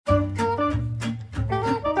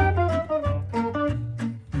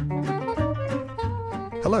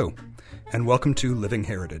Hello, and welcome to Living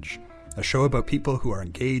Heritage, a show about people who are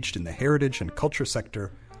engaged in the heritage and culture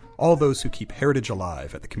sector, all those who keep heritage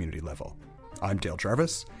alive at the community level. I'm Dale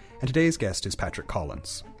Jarvis, and today's guest is Patrick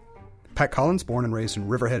Collins. Pat Collins, born and raised in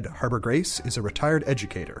Riverhead, Harbour Grace, is a retired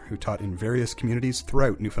educator who taught in various communities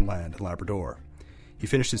throughout Newfoundland and Labrador. He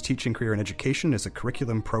finished his teaching career in education as a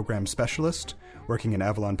curriculum program specialist, working in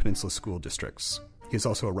Avalon Peninsula school districts. He is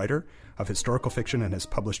also a writer of historical fiction and has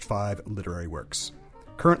published 5 literary works.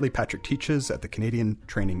 Currently, Patrick teaches at the Canadian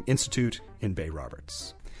Training Institute in Bay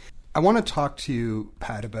Roberts. I want to talk to you,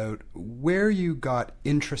 Pat, about where you got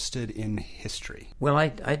interested in history. Well, I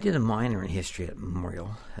did a minor in history at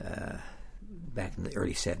Memorial back in the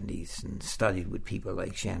early 70s and studied with people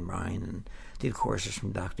like Shan Ryan and did courses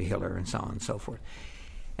from Dr. Hiller and so on and so forth.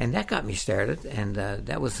 And that got me started, and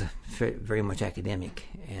that was very much academic.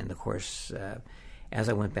 And, of course, as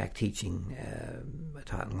I went back teaching, I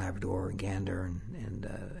taught in Labrador and Gander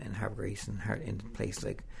and Harbour Grace and in places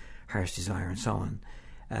like Heart's Desire and so on.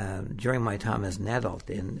 During my time as an adult,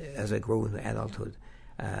 and as I grew into adulthood,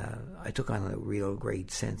 I took on a real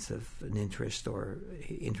great sense of an interest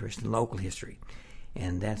in local history.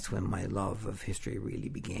 And that's when my love of history really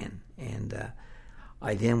began. And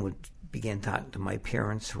I then would begin talking to my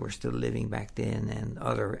parents who were still living back then and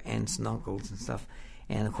other aunts and uncles and stuff.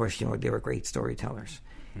 And, of course, they were great storytellers.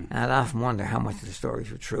 And I'd often wonder how much of the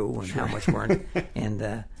stories were true and how much weren't.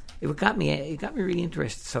 And it got me really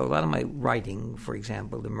interested. So a lot of my writing, for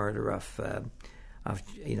example, the murder of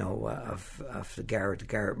the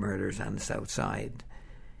Garrett murders on the South Side,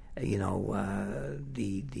 the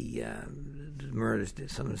murders,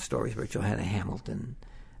 some of the stories about Johanna Hamilton,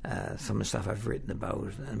 some of the stuff I've written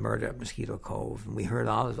about, and murder at Mosquito Cove, and we heard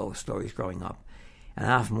all of those stories growing up. And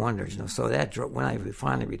I often wondered, so that when I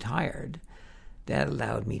finally retired, that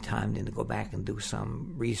allowed me time then to go back and do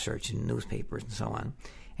some research in newspapers and so on,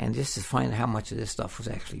 and just to find out how much of this stuff was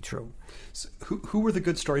actually true. So who were the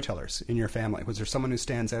good storytellers in your family? Was there someone who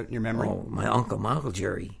stands out in your memory? Oh, my uncle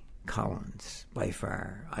Jerry Collins, by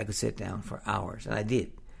far. I could sit down for hours, and I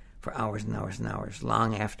did, for hours and hours and hours,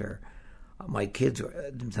 long after my kids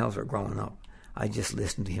themselves were growing up. I just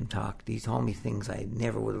listened to him talk. He told me things I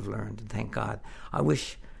never would have learned, and thank God. I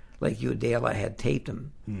wish, like you, Dale, I had taped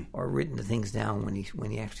him or written the things down when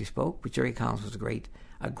he actually spoke. But Jerry Collins was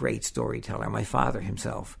a great storyteller. My father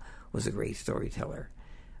himself was a great storyteller.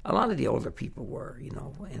 A lot of the older people were,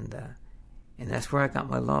 and that's where I got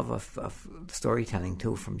my love of storytelling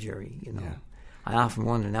too, from Jerry. Yeah. I often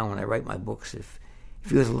wonder now when I write my books if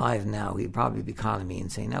he was alive now, he'd probably be calling me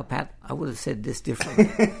and saying, "Now, Pat, I would have said this differently."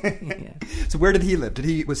 Yeah. So where did he live?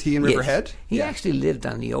 Was he in Riverhead? Yes. He actually lived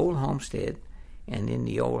on the old homestead and in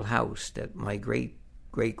the old house that my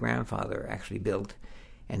great-great-grandfather actually built,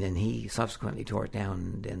 and then he subsequently tore it down,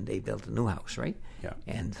 and then they built a new house, right? Yeah.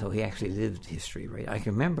 And so he actually lived history, right? I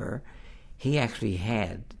can remember he actually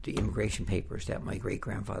had the immigration papers that my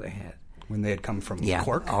great-grandfather had. When they had come from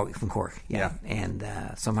Cork? Oh, from Cork, yeah. And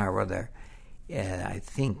somehow or other, I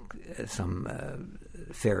think some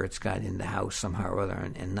ferrets got in the house somehow or other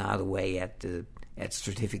and gnawed away at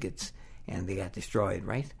certificates, and they got destroyed,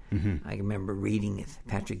 right? Mm-hmm. I remember reading it.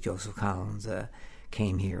 Patrick Joseph Collins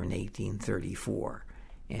came here in 1834,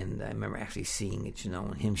 and I remember actually seeing it,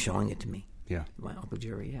 and him showing it to me. Yeah, my Uncle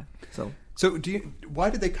Jerry. Yeah. So why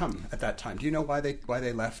did they come at that time? Do you know why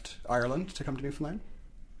they left Ireland to come to Newfoundland?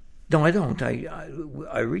 No, I don't.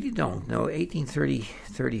 I really don't. No,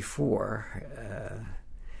 1834,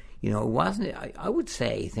 it wasn't. I would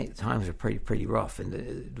say times were pretty rough, and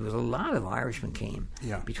there was a lot of Irishmen came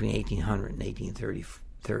between 1800 and 1830s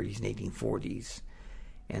and 1840s.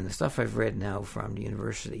 And the stuff I've read now from the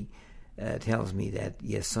university tells me that,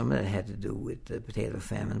 yes, some of that had to do with the potato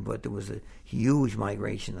famine, but there was a huge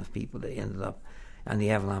migration of people that ended up on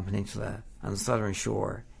the Avalon Peninsula, on the southern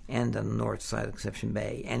shore, and on the north side of Conception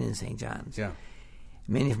Bay, and in St. John's. Yeah.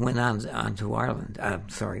 Many of them went on to Ireland.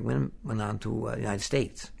 Went on to the United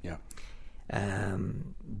States. Yeah.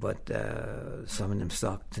 But some of them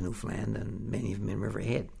stuck to Newfoundland, and many of them in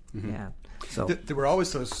Riverhead. Mm-hmm. Yeah. So there were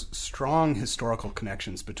always those strong historical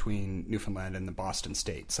connections between Newfoundland and the Boston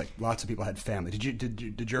states. Like lots of people had family.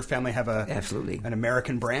 Did your family have absolutely an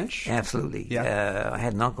American branch? Absolutely. Yeah. I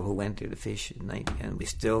had an uncle who went there to fish at night, and we're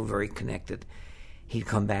still very connected. He'd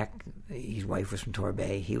come back. His wife was from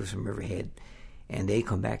Torbay. He was from Riverhead. And they'd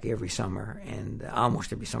come back every summer, and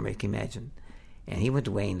almost every summer, you can imagine. And he went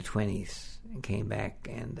away in the 1920s and came back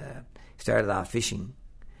and started off fishing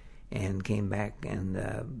and came back, and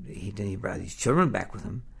he brought his children back with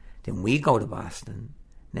him. Then we go to Boston.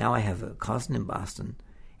 Now I have a cousin in Boston,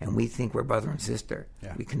 and we think we're brother and sister.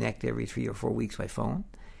 Yeah. We connect every 3 or 4 weeks by phone.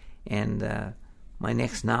 And my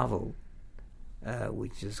next novel,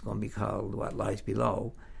 which is going to be called What Lies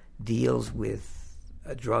Below, deals with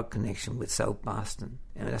a drug connection with South Boston.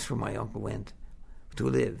 And that's where my uncle went to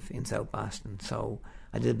live, in South Boston. So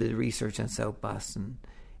I did a bit of research on South Boston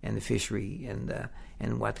and the fishery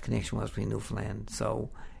and what the connection was between Newfoundland. So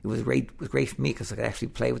it was great. It was great for me because I could actually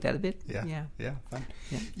play with that a bit. Yeah, fun.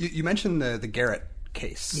 Yeah. You mentioned the Garrett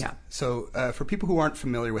case. Yeah. So for people who aren't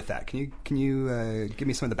familiar with that, can you give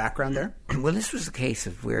me some of the background there? Well, this was a case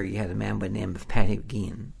of where you had a man by the name of Paddy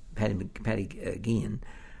Gein,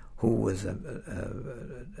 who was a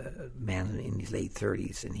man in his late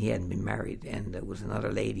 30s, and he hadn't been married, and there was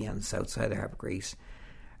another lady on the south side of Harbour Grace.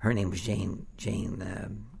 Her name was Jane.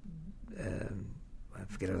 I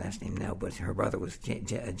forget her last name now, but her brother was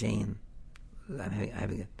Jane. I'm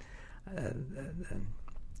having a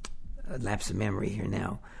lapse of memory here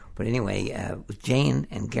now. But anyway, Jane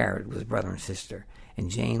and Garrett was brother and sister,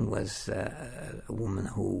 and Jane was a woman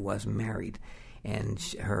who was married, and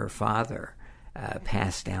her father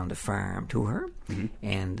passed down the farm to her,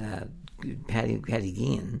 and Paddy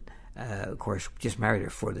Gein, of course, just married her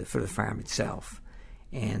for the farm itself.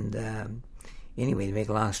 And anyway, to make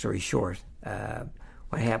a long story short,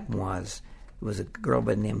 what happened was there was a girl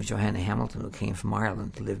by the name of Johanna Hamilton who came from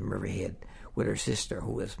Ireland to live in Riverhead with her sister,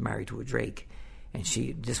 who was married to a Drake. And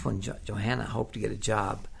Johanna hoped to get a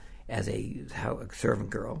job as a servant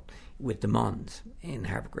girl with the Munns in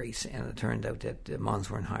Harbour Grace, and it turned out that the Munns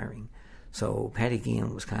weren't hiring. So Paddy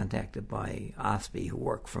Gein was contacted by Osby, who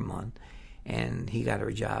worked for Munn, and he got her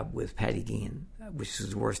a job with Paddy Gein, which was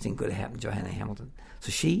the worst thing could have happened to Johanna Hamilton.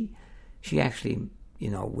 So she actually,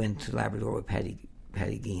 went to Labrador with Paddy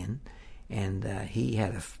Gein, and he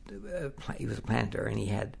was a planter, and he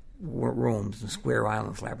had rooms in Square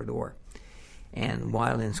Island, Labrador. And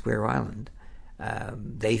while in Square Island,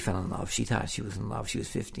 they fell in love. She thought she was in love. She was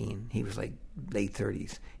 15. He was like late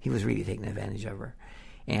 30s. He was really taking advantage of her.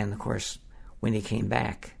 And, of course, when they came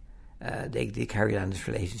back, they carried on this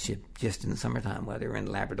relationship just in the summertime while they were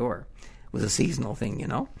in Labrador. It was a seasonal thing,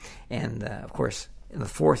 And, of course, in the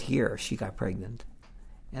 4th year, she got pregnant.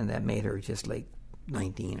 And that made her just like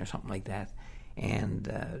 19 or something like that. And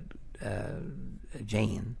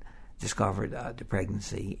Jane discovered the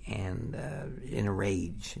pregnancy, and in a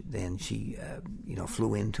rage, then she,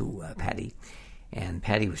 flew into Paddy. And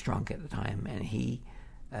Paddy was drunk at the time, and he...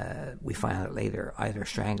 we found out later, either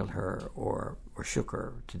strangled her or shook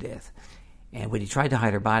her to death. But he tried to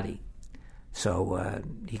hide her body. So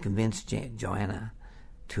he convinced Joanna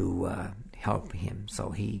to help him. So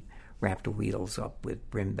he wrapped the wheels up with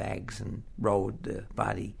brim bags and rode the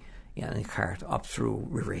body in a cart up through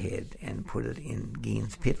Riverhead and put it in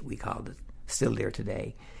Gein's Pit, we called it, still there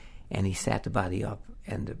today. And he sat the body up,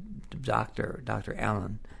 and the doctor, Dr.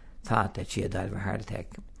 Allen, thought that she had died of a heart attack,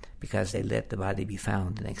 because they let the body be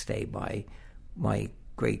found the next day by my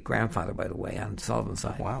great-grandfather, by the way, on Sullivan's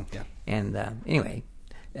side. Wow, yeah. And anyway,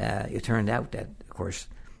 it turned out that, of course,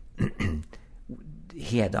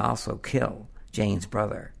 he had to also kill Jane's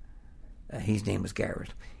brother. His name was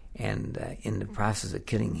Garrett. And in the process of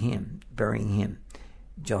killing him, burying him,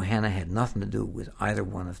 Johanna had nothing to do with either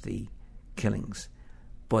one of the killings,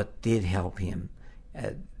 but did help him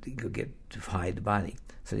to hide the body.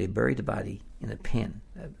 So they buried the body in a pen,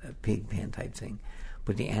 a pig pen type thing.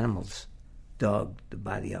 But the animals dug the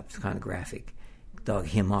body up. It's kind of graphic. Dug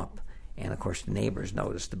him up. And, of course, the neighbors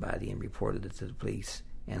noticed the body and reported it to the police.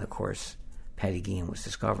 And, of course, Paddy Gein was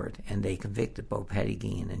discovered. And they convicted both Paddy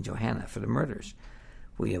Gein and Johanna for the murders.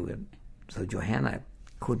 So Johanna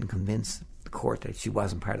couldn't convince the court that she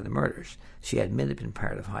wasn't part of the murders. She admitted being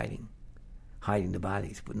part of hiding the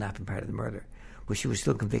bodies, but not been part of the murder. But she was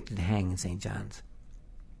still convicted to hang in St. John's.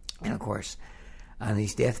 And, of course, on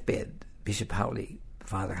his deathbed, Bishop Howley,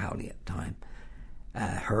 Father Howley at the time,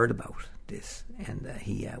 heard about this, and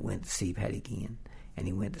he went to see Paddy Gein, and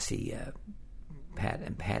he went to see Pat,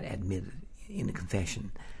 and Pat admitted in the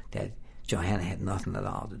confession that Johanna had nothing at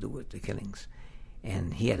all to do with the killings.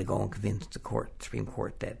 And he had to go and convince the Supreme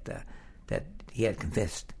Court, that he had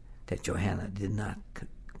confessed that Johanna did not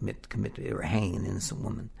commit they were hanging an innocent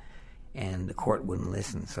woman. And the court wouldn't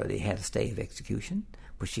listen, so they had a stay of execution.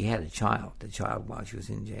 But she had the child while she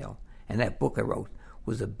was in jail. And that book I wrote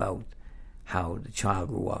was about how the child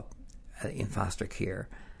grew up in foster care,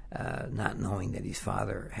 not knowing that his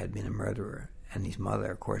father had been a murderer. And his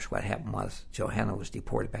mother, of course, what happened was Johanna was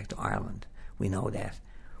deported back to Ireland. We know that.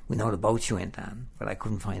 We know the boat she went on, but I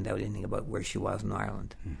couldn't find out anything about where she was in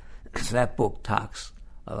Ireland. So that book does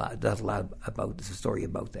a lot about, there's a story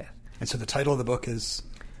about that. And so the title of the book is?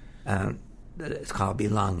 It's called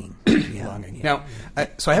Belonging. belonging. Yeah. Now,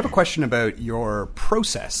 so I have a question about your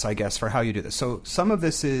process, I guess, for how you do this. So some of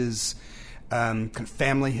this is kind of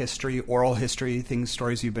family history, oral history,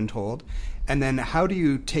 stories you've been told. And then how do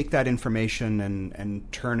you take that information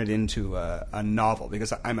and turn it into a novel?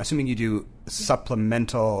 Because I'm assuming you do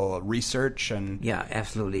supplemental research and... Yeah,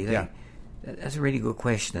 absolutely. Yeah. That's a really good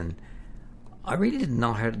question. And I really didn't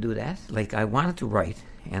know how to do that. Like, I wanted to write,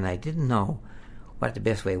 and I didn't know what the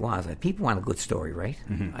best way was. People want a good story, right?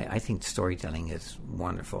 Mm-hmm. I think storytelling is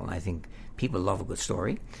wonderful, and I think people love a good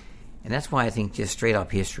story. And that's why I think just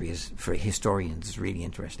straight-up history is, for historians, is really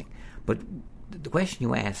interesting. But the question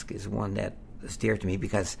you ask is one that is dear to me,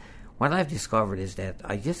 because what I've discovered is that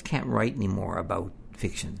I just can't write anymore about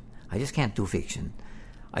fiction. I just can't do fiction.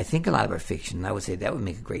 I think a lot about fiction, and I would say that would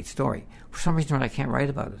make a great story. For some reason, I can't write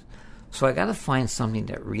about it. So I got to find something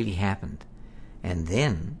that really happened, and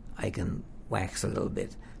then I can wax a little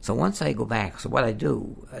bit. So once I go back, so what I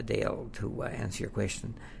do, Dale, to answer your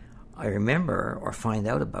question, I remember or find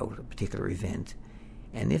out about a particular event,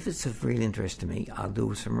 and if it's of real interest to me, I'll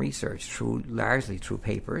do some research largely through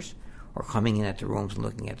papers, or coming in at the rooms and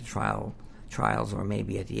looking at the trials, or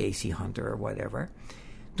maybe at the AC Hunter or whatever.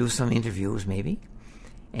 Do some interviews maybe,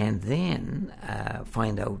 and then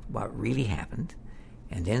find out what really happened,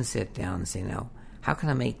 and then sit down and say, now, how can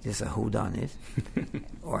I make this a whodunit?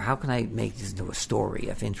 Or how can I make this into a story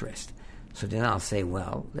of interest? So then I'll say,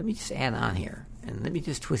 well, let me just add on here, and let me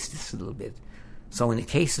just twist this a little bit. So in the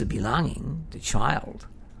case of Belonging, the child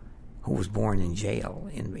who was born in jail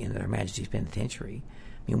in Her Majesty's Penitentiary,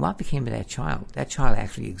 I mean, what became of that child? That child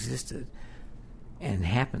actually existed and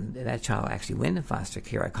happened. That child actually went in foster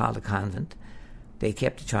care. I called a convent. They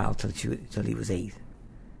kept the child till he was 8.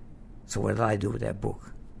 So what did I do with that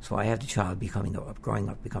book? So I have the child growing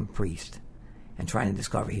up, become priest, and trying to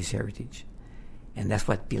discover his heritage. And that's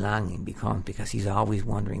what Belonging becomes, because he's always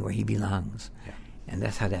wondering where he belongs. Yeah. And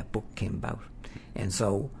that's how that book came about. And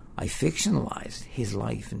so I fictionalized his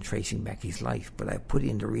life and tracing back his life, but I put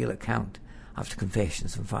in the real account of the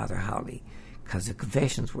Confessions from Father Howley, because the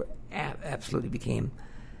Confessions were absolutely became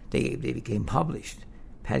published.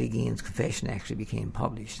 Paddy Gean's Confession actually became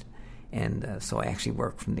published. And so I actually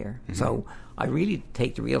work from there. Mm-hmm. So I really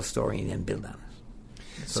take the real story and then build on it.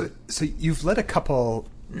 So you've led a couple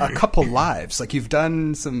lives. Like, you've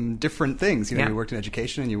done some different things. You worked in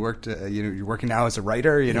education, and you worked. You're working now as a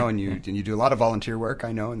writer. And you do a lot of volunteer work.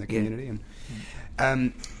 I know, in the community.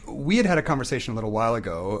 And we had a conversation a little while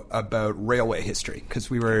ago about railway history,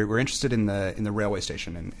 because we were interested in the railway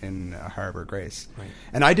station in Harbour Grace. Right.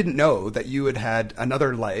 And I didn't know that you had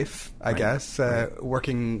another life, I guess,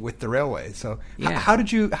 working with the railway. So how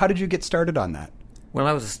did you get started on that? Well,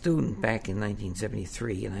 I was a student back in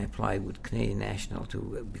 1973, and I applied with Canadian National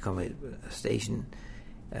to become a station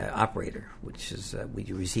operator, which is we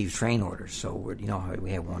receive train orders. So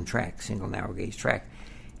we have one track, single narrow gauge track,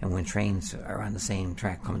 and when trains are on the same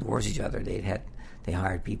track coming towards each other, they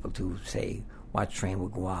hired people to say what train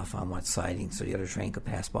would go off on what siding, so the other train could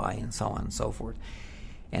pass by, and so on and so forth.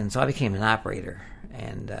 And so I became an operator,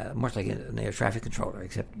 and much like an air traffic controller,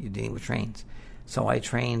 except you're dealing with trains. So I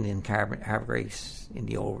trained in Harbour Grace in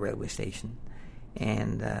the old railway station,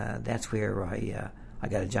 and that's where I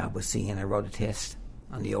got a job with CN. I wrote a test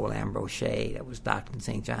on the old Ambrose Shea that was docked in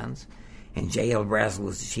St. John's, and J.L. Brazel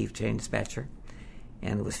was the chief train dispatcher,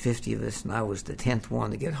 and there was 50 of us, and I was the 10th one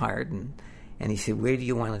to get hired. And he said, "Where do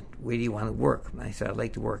you want to work?" And I said, "I'd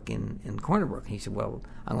like to work in Corner Brook." And he said, "Well,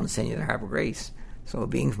 I'm going to send you to Harbour Grace." So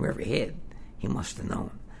being from Riverhead, he must have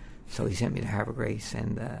known. So he sent me to Harbour Grace,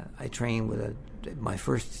 and I trained with my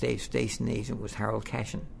first station agent was Harold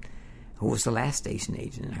Cashin, who was the last station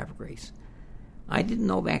agent in Harbour Grace. I didn't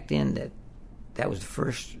know back then that was the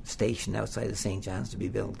first station outside of St. John's to be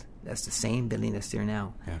built. That's the same building that's there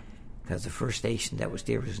now. Yeah. Because the first station that was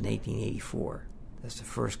there was in 1884. That's the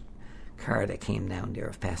first car that came down there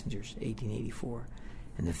of passengers, 1884.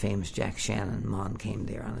 And the famous Jack Shannon Munn came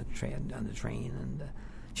there on the train, and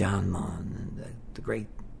John Munn, and the great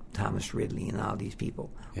Thomas Ridley, and all these people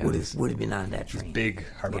would have been on that train. Big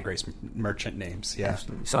Harbour Grace merchant names, yeah.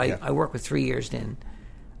 Absolutely. So I worked with 3 years then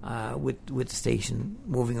with the station,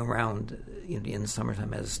 moving around in the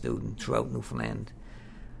summertime as a student throughout Newfoundland,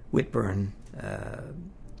 Whitburn.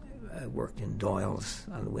 I worked in Doyle's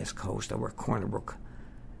on the west coast. I worked Corner Brook.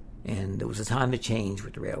 And there was a time of change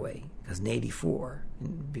with the railway, because in 84,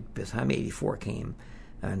 by the time 84 came,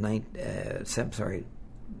 73,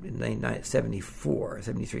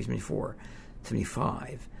 74,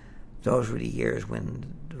 75, those were the years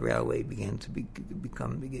when the railway began to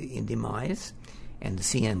become in demise, and the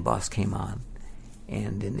CN bus came on,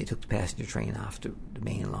 and then they took the passenger train off the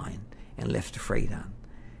main line and left the freight on.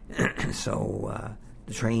 So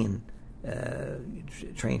the train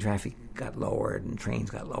traffic got lowered and trains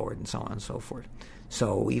got lowered and so on and so forth.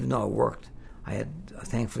 So even though I worked,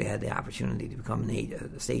 thankfully had the opportunity to become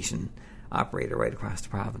a station operator right across the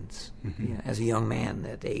province as a young man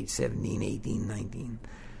at age 17, 18, 19.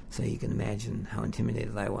 So you can imagine how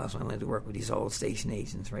intimidated I was when I went to work with these old station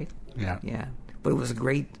agents, right? Yeah. Yeah. But it was a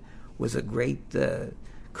great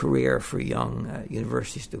career for a young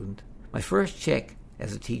university student. My first check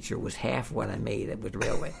as a teacher was half what I made with the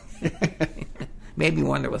railway. Made me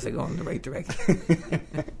wonder, was I going in the right direction?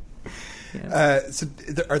 So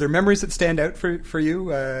are there memories that stand out for you?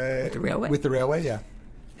 With the railway? With the railway, yeah.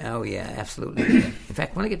 Oh, yeah, absolutely. In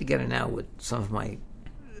fact, when I get together now with some of my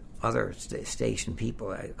other station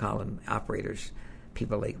people, I call them operators,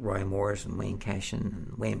 people like Roy Morris and Wayne Cashin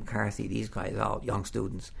and Wayne McCarthy, these guys, all young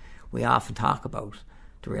students, we often talk about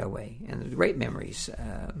the railway and the great memories.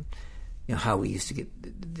 How we used to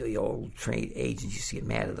get, the old trade agents used to get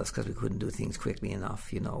mad at us because we couldn't do things quickly enough,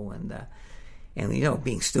 and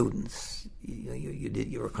being students,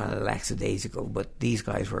 you were kind of lackadaisical, but these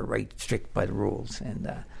guys were right strict by the rules.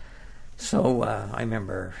 And so I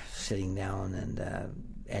remember sitting down and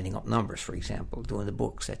adding up numbers, for example, doing the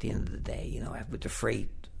books at the end of the day, with the freight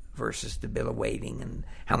versus the bill of lading and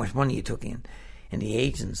how much money you took in. And the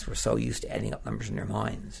agents were so used to adding up numbers in their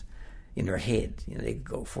minds, in their head. They could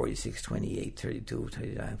go 46, 28, 32,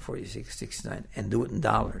 39, 46, 69, and do it in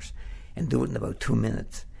dollars, and do it in about 2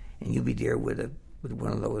 minutes. And you'd be there with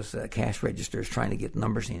one of those cash registers trying to get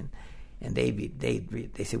numbers in. And they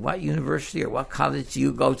say, what university or what college do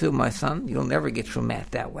you go to, my son? You'll never get through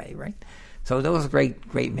math that way, right? So those are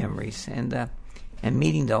great memories. And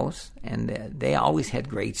meeting those, and they always had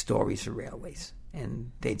great stories of railways.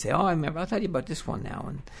 And they'd say, I remember, I'll tell you about this one now.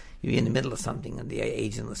 And you're in the middle of something, and the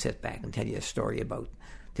agent will sit back and tell you a story about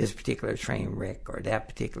this particular train wreck or that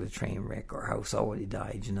particular train wreck or how somebody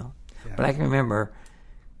died, Yeah. But I can remember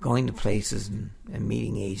going to places and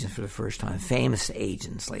meeting agents for the first time, famous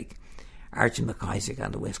agents like Archie McIsaac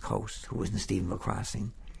on the West Coast, who was in Stephenville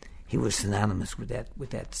Crossing. He was synonymous with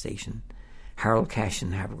that station. Harold Cashin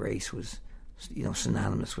in Harbour Grace was,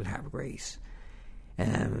 synonymous with Harbour Grace.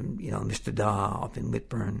 Mr. Daw up in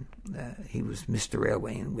Whitburn, he was Mr.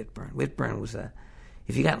 Railway in Whitburn. Whitburn was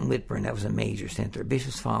if you got in Whitburn, that was a major center.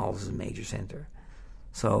 Bishops Falls is a major center.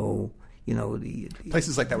 So, the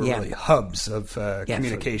places like that were really hubs of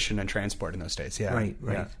communication absolutely. And transport in those days. Yeah,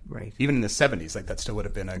 right. Even in the 70s, that still would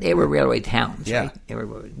have been They were railway towns. Yeah,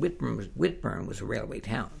 right? Whitburn was a railway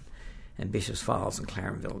town, and Bishops Falls and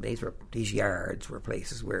Clarenville, these yards were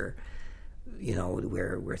places where,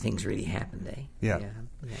 where things really happened. Yeah.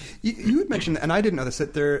 You had mentioned, and I didn't know this,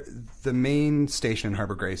 that the main station in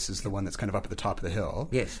Harbour Grace is the one that's kind of up at the top of the hill.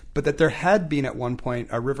 Yes. But that there had been at one point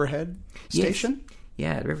a Riverhead station? Yes.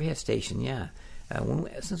 Yeah, the Riverhead station, yeah.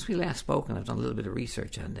 Since we last spoke, and I've done a little bit of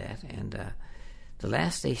research on that, and the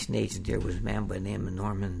last station agent there was a man by the name of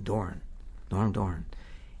Norm Dorn.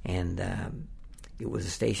 And it was a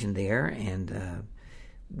station there, and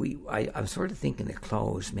I'm sort of thinking it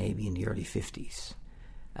closed maybe in the early 50s.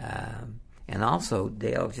 And also,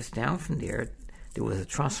 Dale, just down from there was a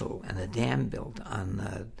trestle and a dam built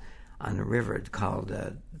on a river called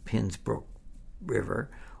Pinsbrook River,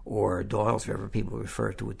 or Doyle's River. People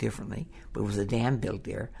refer to it differently. But it was a dam built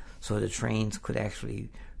there so the trains could actually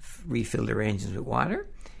refill their engines with water.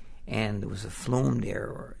 And there was a flume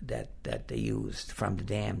there that they used from the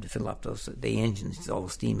dam to fill up the engines, all the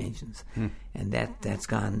steam engines. And that's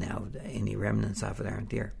gone now. Any remnants of it aren't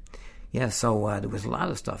there. Yeah, so there was a lot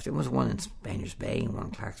of stuff. There was one in Spaniards Bay and one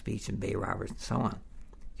in Clark's Beach and Bay Roberts and so on.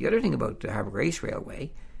 The other thing about the Harbour Grace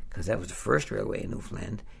Railway, because that was the first railway in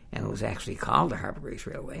Newfoundland, and it was actually called the Harbour Grace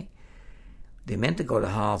Railway, they meant to go to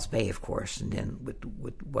Halls Bay, of course, and then with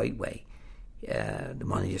Whiteway. The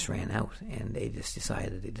money just ran out, and they just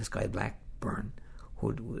decided, this guy Blackburn,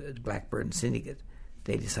 the Blackburn Syndicate,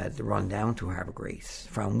 they decided to run down to Harbour Grace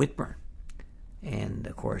from Whitburn. And,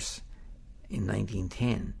 of course, in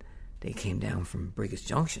 1910, they came down from Brigus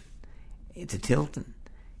Junction to Tilton,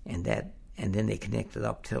 and then they connected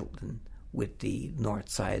up Tilton with the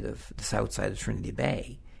south side of Trinity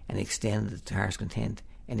Bay, and extended it to Heart's Content,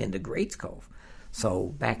 and then to Greats Cove. So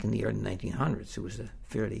back in the early 1900s, it was a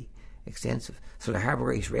fairly extensive. So the Harbour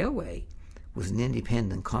Grace Railway was an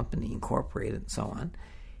independent company, incorporated and so on,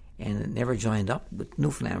 and it never joined up with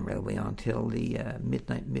Newfoundland Railway until the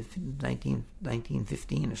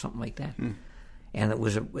mid-1915 or something like that. And it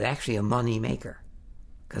was actually a money maker,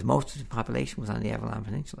 because most of the population was on the Avalon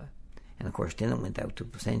Peninsula. And of course, then it went out to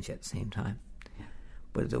Placentia at the same time.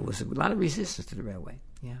 But there was a lot of resistance to the railway,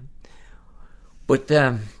 yeah. But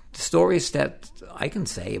the stories that I can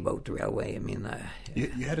say about the railway, I mean...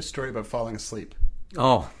 You had a story about falling asleep.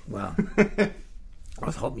 Oh, well... I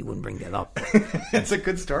was hoping you wouldn't bring that up. It's a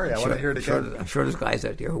good story. I want to hear it again. I'm sure there's guys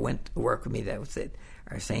out there who went to work with me that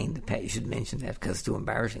are saying that, Pat, you should mention that because it's too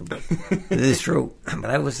embarrassing. But it is true. But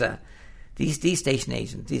I was... These station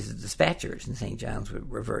agents, these dispatchers in St. John's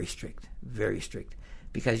were very strict,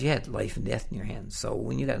 because you had life and death in your hands. So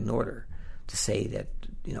when you got an order to say that,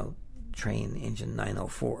 train engine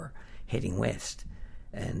 904 heading west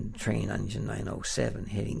and train engine 907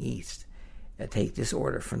 heading east, take this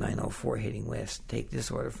order for 904 heading west, take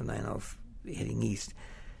this order for 904 heading east,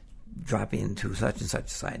 drop into such and such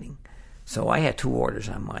siding. So I had 2 orders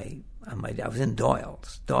on my. I was in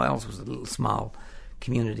Doyles. Doyles was a little small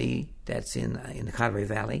community that's in the Codray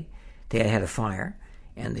Valley. They had a fire,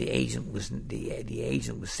 and the agent was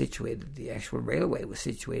situated. The actual railway was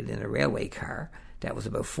situated in a railway car that was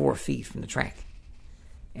about 4 feet from the track,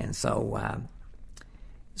 and so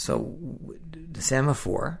the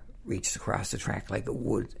semaphore reached across the track like it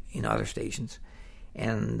would in other stations.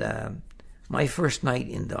 And my first night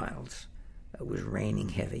in Doyles, it was raining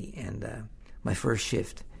heavy, and my first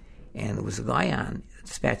shift, and there was a guy on, a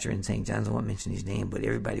dispatcher in St. John's, I won't mention his name, but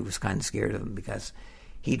everybody was kind of scared of him because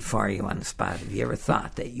he'd fire you on the spot. If you ever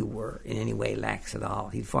thought that you were in any way lax at all,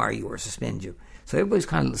 he'd fire you or suspend you. So everybody's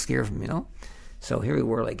kind of scared of him, So here we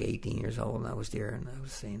were, like 18 years old, and I was there, and I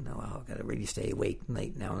was saying, no, I've got to really stay awake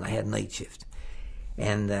late now, and I had night shift.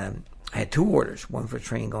 And I had 2 orders, one for a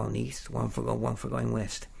train going east, one for going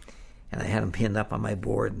west. And I had them pinned up on my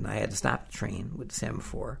board, and I had to stop the train with the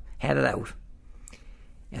semaphore, had it out.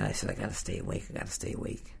 And I said, I got to stay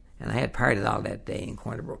awake. And I had partied all that day in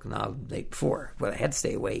Corner Brook and all the day before. But I had to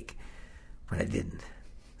stay awake, but I didn't.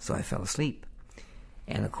 So I fell asleep.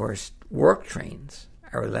 And, of course, work trains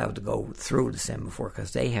are allowed to go through the semaphore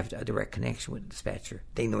because they have a direct connection with the dispatcher.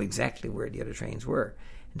 They know exactly where the other trains were.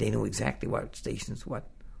 They know exactly what stations, what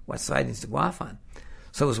sidings to go off on.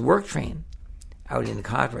 So it was a work train out in the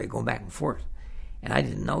Codray going back and forth. And I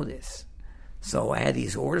didn't know this. So I had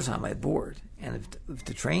these orders on my board. And if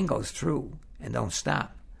the train goes through and don't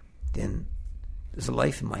stop, then there's a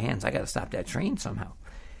life in my hands. I got to stop that train somehow.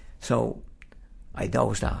 So I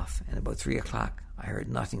dozed off. And about 3 o'clock, I heard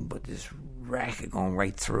nothing but this racket going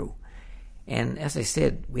right through. And as I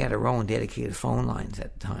said, we had our own dedicated phone lines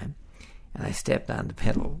at the time. And I stepped on the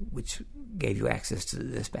pedal, which gave you access to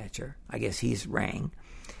the dispatcher. I guess he's rang.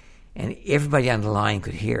 And everybody on the line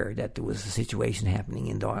could hear that there was a situation happening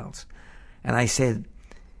in Doyles. And I said,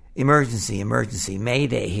 emergency,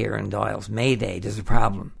 Mayday here in Doyles. Mayday, there's a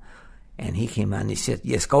problem. And he came on and he said,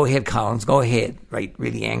 yes, go ahead, Collins, go ahead. Right,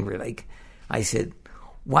 really angry. Like I said,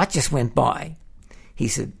 what just went by? He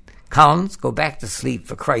said, Collins, go back to sleep,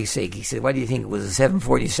 for Christ's sake. He said, what do you think? It was a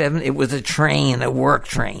 747? It was a train, a work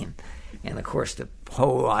train. And, of course, the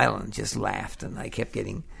whole island just laughed, and I kept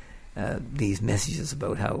getting these messages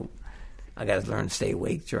about how I got to learn to stay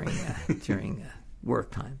awake during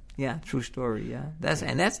work time. Yeah, true story, yeah. Those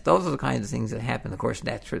are the kinds of things that happen. Of course,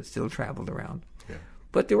 that still traveled around. Yeah.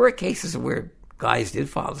 But there were cases where guys did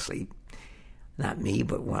fall asleep. Not me,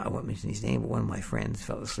 but I won't mention his name, but one of my friends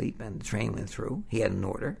fell asleep, and the train went through. He had an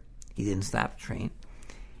order. He didn't stop the train.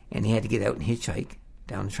 And he had to get out and hitchhike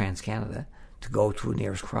down Trans-Canada to go to the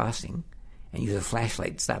nearest crossing and use a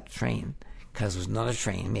flashlight to stop the train because there was another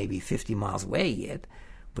train maybe 50 miles away yet,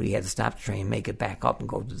 but he had to stop the train, make it back up, and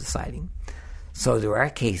go to the siding. So there are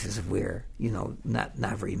cases where, not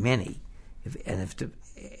very many,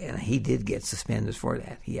 and he did get suspended for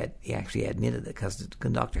that. He actually admitted it because the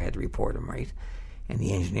conductor had to report him, right, and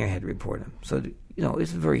the engineer had to report him. So,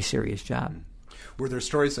 it's a very serious job. Were there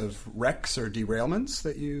stories of wrecks or derailments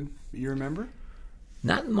that you remember?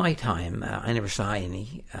 Not in my time. I never saw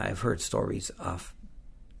any. I've heard stories of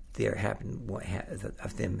those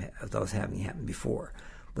having happened before,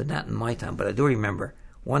 but not in my time. But I do remember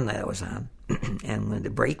one night I was on, and when the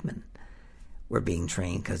brakemen were being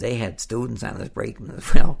trained, because they had students on as brakemen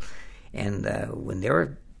as well, and when they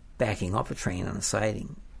were backing up a train on a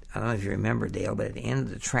siding, I don't know if you remember, Dale, but at the end of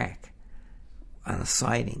the track, on a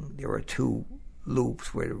siding, there were 2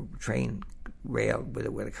 loops where the train rail,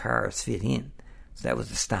 where the cars fit in. So that was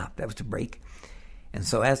the stop, that was the brake. And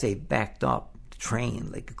so as they backed up the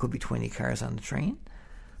train, like it could be 20 cars on the train,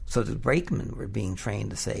 so the brakemen were being trained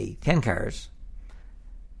to say 10 cars,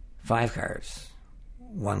 5 cars,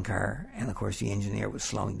 1 car, and of course the engineer was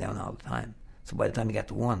slowing down all the time. So by the time he got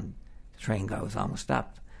to 1, the train guy was almost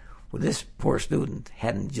stopped. Well, this poor student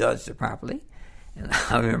hadn't judged it properly, and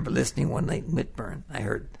I remember listening one night in Whitburn, I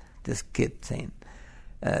heard this kid saying,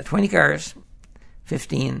 20 cars,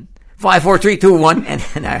 15 5, 4, 3, 2, 1,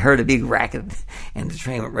 and I heard a big racket, and the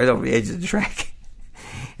train went right over the edge of the track.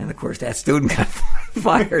 And of course, that student got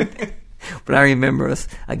fired. But I remember us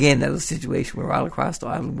again. That was a situation where all across the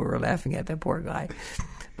island we were laughing at that poor guy.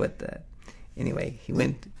 But anyway,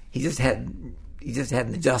 he just hadn't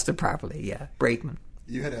adjusted properly. Yeah, Brakeman.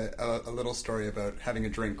 You had a little story about having a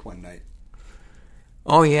drink one night.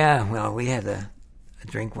 Oh yeah, well we had a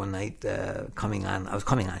drink one night I was coming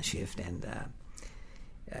on shift, and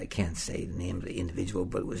I can't say the name of the individual,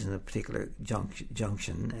 but it was in a particular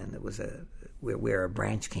junction, and it was where a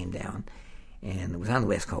branch came down, and it was on the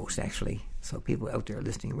West Coast actually. So people out there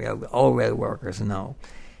listening, all rail workers know.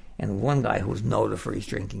 And one guy who was noted for his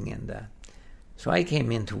drinking, and so I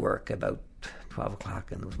came into work about 12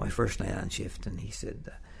 o'clock, and it was my first night on shift, and he said,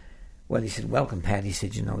 welcome, Pat. He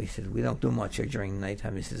said, we don't do much here during the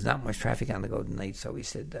nighttime. He said, there's not much traffic on the go tonight, so he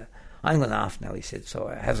said, I'm going off now. He said, so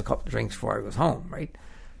I have a couple of drinks before I goes home, right?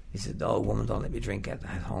 He said, oh, women don't let me drink at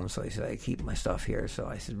home, so he said, I keep my stuff here. So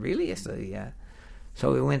I said, really? I said, yeah.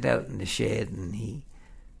 So we went out in the shed, and he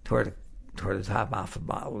tore the top off the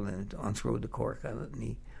bottle and unscrewed the cork on it, and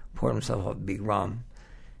he poured himself up a big rum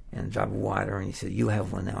and a drop of water, and he said, you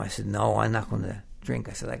have one now. I said, no, I'm not going to drink.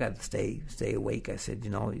 I said, I got to stay awake. I said,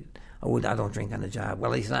 I don't drink on the job.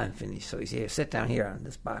 Well, he said, I'm finished. So he said, sit down here on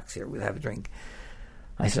this box here. We'll have a drink.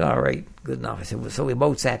 I said, all right, good enough. I said, well, so we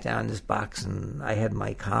both sat down in this box, and I had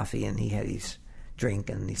my coffee, and he had his drink,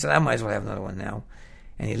 and he said, I might as well have another one now.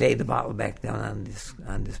 And he laid the bottle back down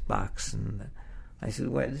on this box, and I said,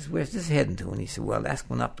 where's this heading to? And he said, well, that's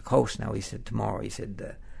going up the coast now. He said, tomorrow. He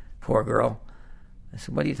said, poor girl. I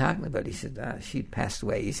said, what are you talking about? He said, she passed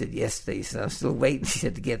away. He said, yesterday. He said, I'm still waiting. She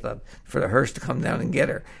said, to get up for the hearse to come down and get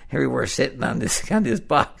her. Here we were sitting on this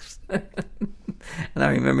box. And I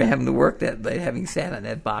remember having to work that day, having sat on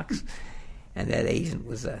that box. And that agent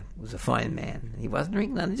was a fine man. He wasn't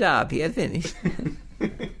drinking on the job. He had finished. And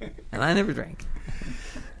I never drank.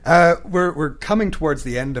 We're coming towards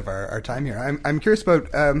the end of our time here. I'm curious about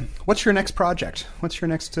what's your next project? What's your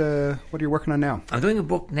next? What are you working on now? I'm doing a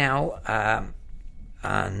book now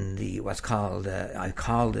on what's called. I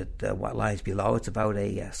called it "What Lies Below." It's about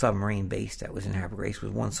a submarine base that was in Harbour Grace. It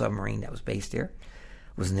was one submarine that was based there.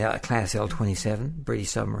 It was in Class L-27, British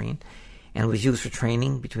submarine, and it was used for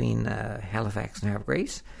training between Halifax and Harbour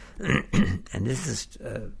Grace. And this is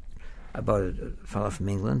about a fellow from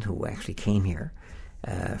England who actually came here.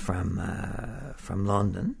 From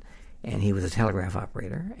London, and he was a telegraph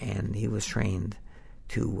operator, and he was trained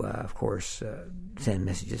to, of course, send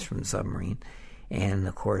messages from the submarine. And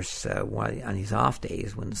of course, on his off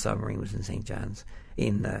days when the submarine was in St. John's,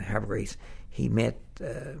 in Harbour Grace, he met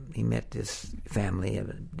this family,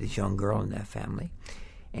 this young girl in that family,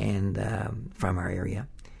 and from our area,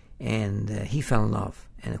 and he fell in love.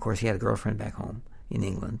 And of course, he had a girlfriend back home in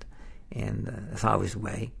England, and that's always the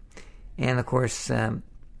way. And of course,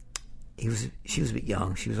 she was a bit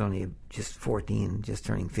young. She was only just 14, just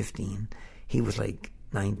turning 15. He was like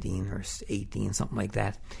 19 or 18, something like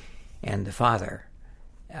that. And the father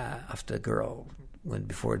of the girl,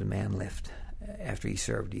 before the man left, after he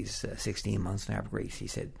served these 16 months in Harbour Grace, he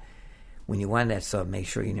said, when you want that sub, make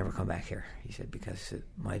sure you never come back here. He said, because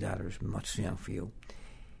my daughter is much too young for you.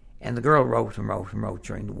 And the girl wrote and wrote and wrote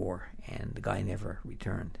during the war, and the guy never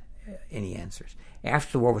returned any answers.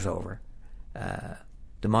 After the war was over,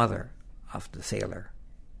 the mother of the sailor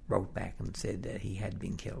wrote back and said that he had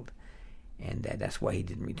been killed, and that's why he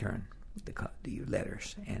didn't return the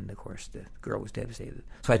letters. And of course, the girl was devastated.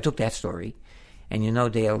 So I took that story, and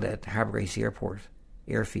Dale, that Harbour Grace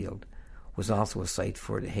airfield was also a site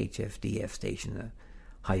for the HFDF station, a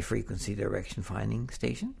high frequency direction finding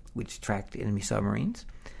station, which tracked enemy submarines.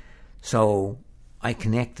 So I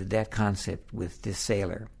connected that concept with this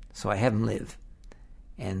sailor. So I have him live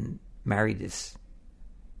and marry this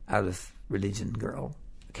out of religion girl,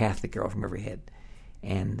 a Catholic girl from Riverhead,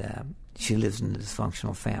 and she lives in a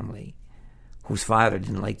dysfunctional family whose father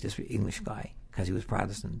didn't like this English guy because he was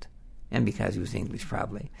Protestant and because he was English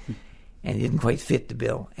probably, and he didn't quite fit the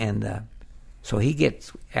bill. And so he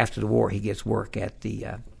gets, after the war, he gets work at the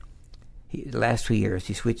last 2 years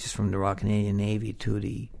he switches from the Royal Canadian Navy to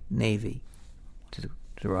the Navy, to the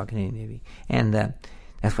Royal Canadian Navy, and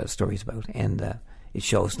that's what the story's about. And it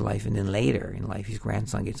shows life, and then later in life, his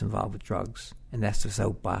grandson gets involved with drugs, and that's the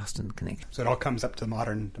South Boston connection. So it all comes up to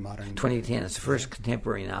modern. 2010. It's the first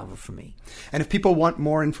contemporary novel for me. And if people want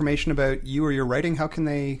more information about you or your writing, how can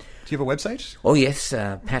they? Do you have a website? Oh yes,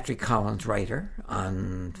 Patrick Collins Writer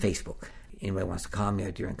on Facebook. Anybody wants to call me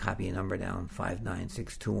out there and copy a number down,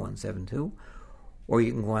 5962172, or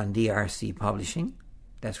you can go on DRC Publishing.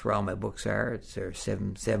 That's where all my books are. There are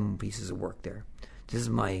seven pieces of work there. This is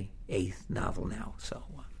my 8th novel now. So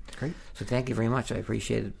Great. So thank you very much. I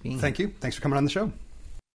appreciate it being Thank here. you. Thanks for coming on the show.